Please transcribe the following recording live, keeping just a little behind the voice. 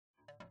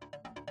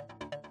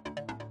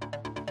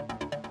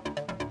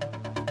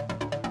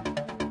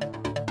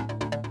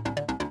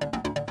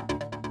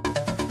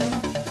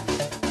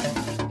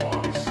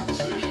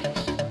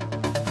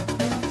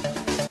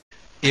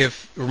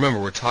remember,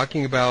 we're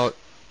talking about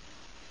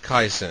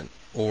Kaizen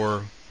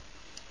or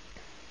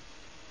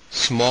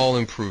small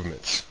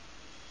improvements.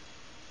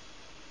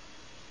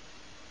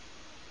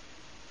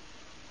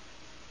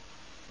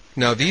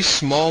 Now, these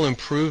small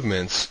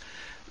improvements,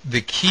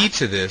 the key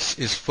to this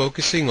is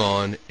focusing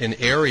on an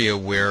area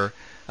where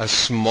a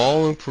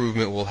small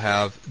improvement will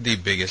have the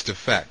biggest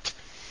effect.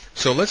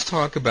 So let's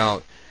talk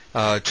about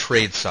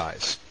trade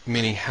size,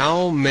 meaning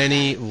how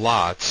many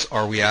lots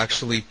are we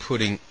actually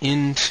putting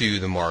into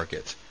the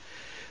market.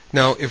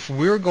 Now, if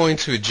we're going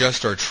to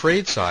adjust our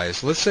trade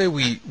size, let's say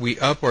we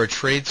up our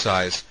trade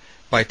size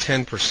by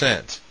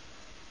 10%.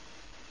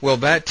 Well,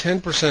 that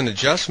 10%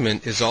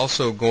 adjustment is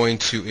also going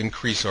to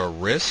increase our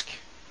risk.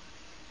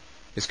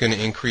 It's going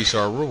to increase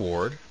our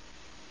reward.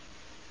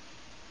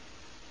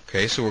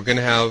 Okay, so we're going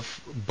to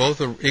have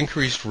both an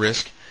increased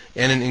risk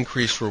and an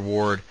increased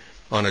reward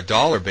on a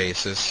dollar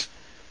basis.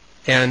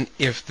 And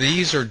if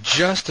these are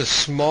just a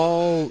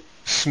small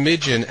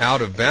smidgen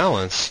out of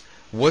balance,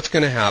 what's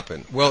going to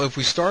happen? Well, if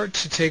we start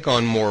to take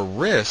on more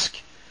risk,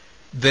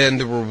 then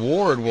the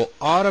reward will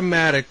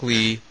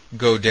automatically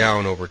go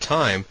down over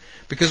time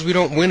because we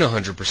don't win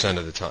 100%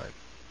 of the time.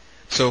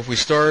 So if we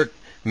start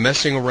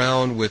messing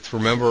around with,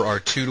 remember, our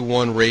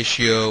 2-to-1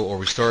 ratio, or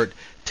we start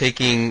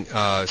taking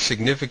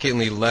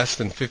significantly less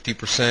than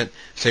 50%,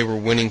 say we're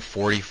winning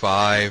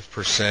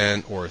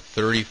 45% or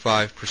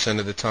 35%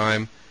 of the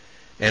time,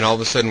 and all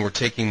of a sudden we're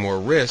taking more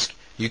risk,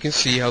 you can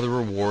see how the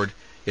reward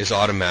is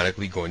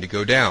automatically going to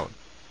go down.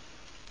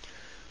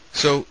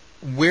 So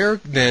where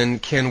then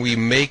can we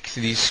make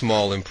these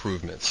small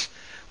improvements?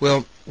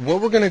 Well,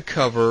 what we're going to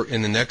cover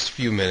in the next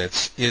few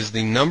minutes is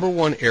the number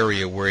one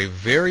area where a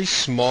very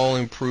small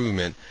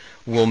improvement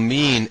will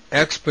mean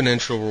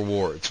exponential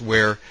rewards,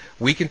 where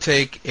we can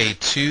take a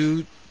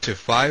 2 to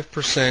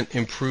 5%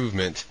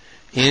 improvement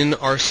in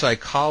our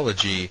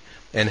psychology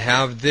and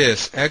have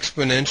this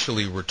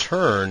exponentially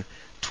return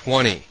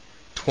 20,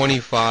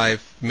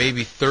 25,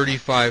 maybe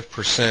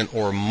 35%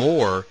 or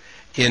more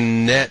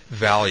in net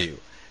value.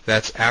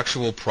 That's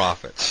actual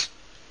profits.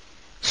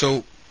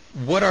 So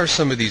what are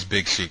some of these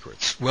big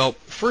secrets? Well,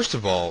 first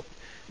of all,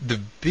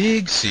 the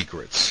big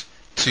secrets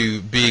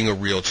to being a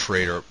real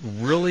trader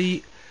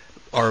really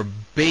are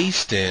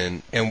based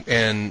in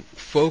and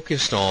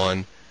focused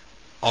on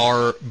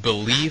our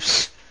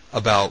beliefs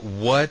about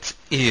what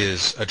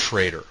is a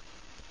trader.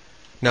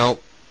 Now,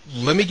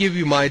 let me give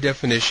you my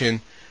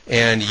definition,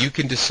 and you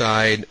can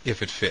decide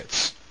if it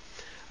fits.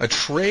 A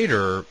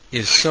trader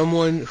is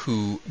someone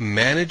who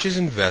manages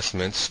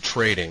investments,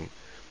 trading,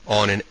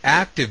 on an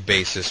active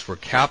basis for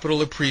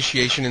capital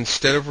appreciation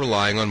instead of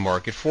relying on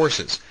market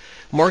forces.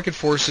 Market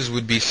forces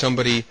would be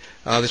somebody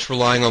that's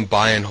relying on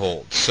buy and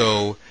hold.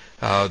 So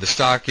the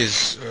stock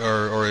is,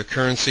 or a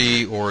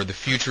currency or the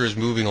future is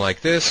moving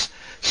like this,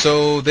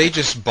 so they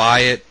just buy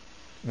it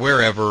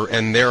wherever,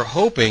 and they're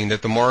hoping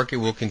that the market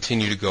will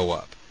continue to go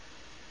up.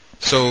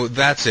 So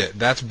that's it.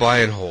 That's buy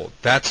and hold.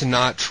 That's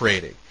not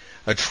trading.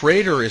 A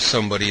trader is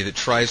somebody that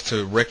tries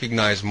to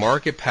recognize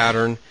market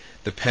pattern,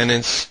 the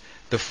pennants,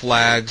 the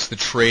flags, the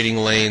trading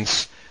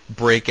lanes,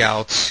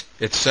 breakouts,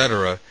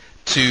 etc.,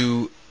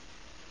 to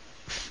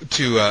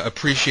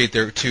appreciate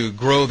to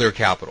grow their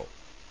capital.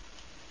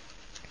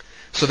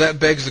 So that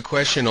begs the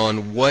question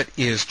on what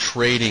is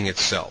trading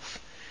itself.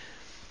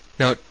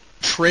 Now,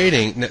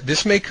 trading,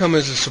 this may come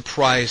as a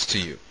surprise to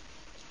you.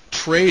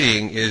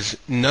 Trading is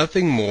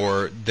nothing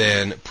more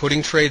than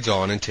putting trades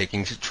on and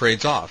taking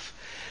trades off.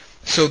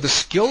 So the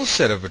skill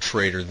set of a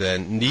trader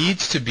then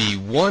needs to be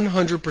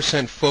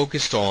 100%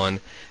 focused on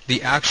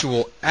the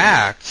actual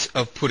act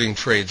of putting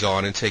trades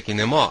on and taking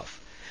them off.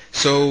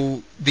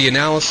 So the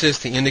analysis,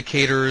 the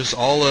indicators,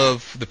 all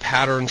of the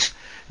patterns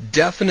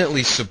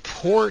definitely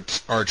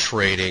support our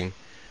trading,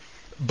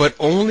 but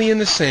only in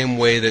the same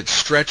way that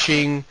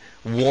stretching,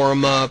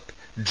 warm-up,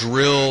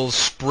 drills,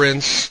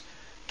 sprints,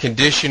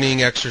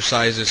 conditioning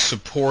exercises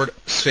support,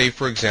 say,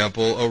 for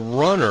example, a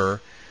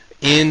runner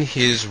in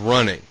his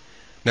running.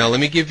 Now,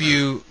 let me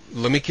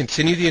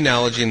continue the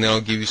analogy, and then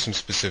I'll give you some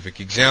specific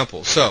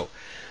examples. So,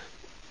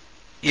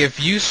 if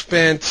you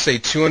spent, say,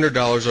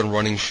 $200 on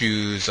running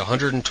shoes,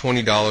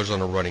 $120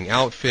 on a running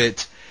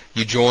outfit,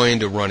 you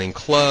joined a running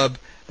club,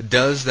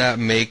 does that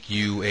make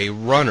you a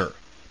runner?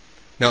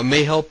 Now, it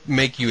may help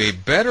make you a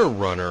better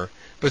runner,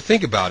 but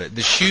think about it.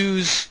 The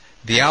shoes,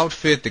 the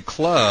outfit, the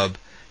club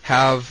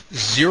have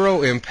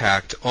zero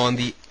impact on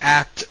the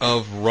act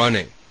of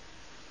running.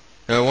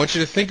 Now, I want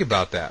you to think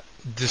about that.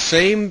 The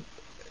same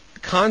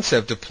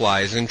concept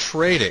applies in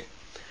trading.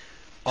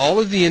 All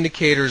of the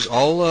indicators,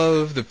 all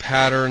of the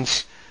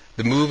patterns,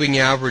 the moving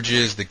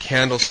averages, the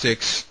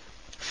candlesticks,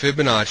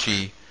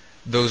 Fibonacci,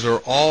 those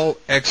are all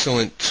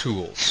excellent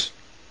tools.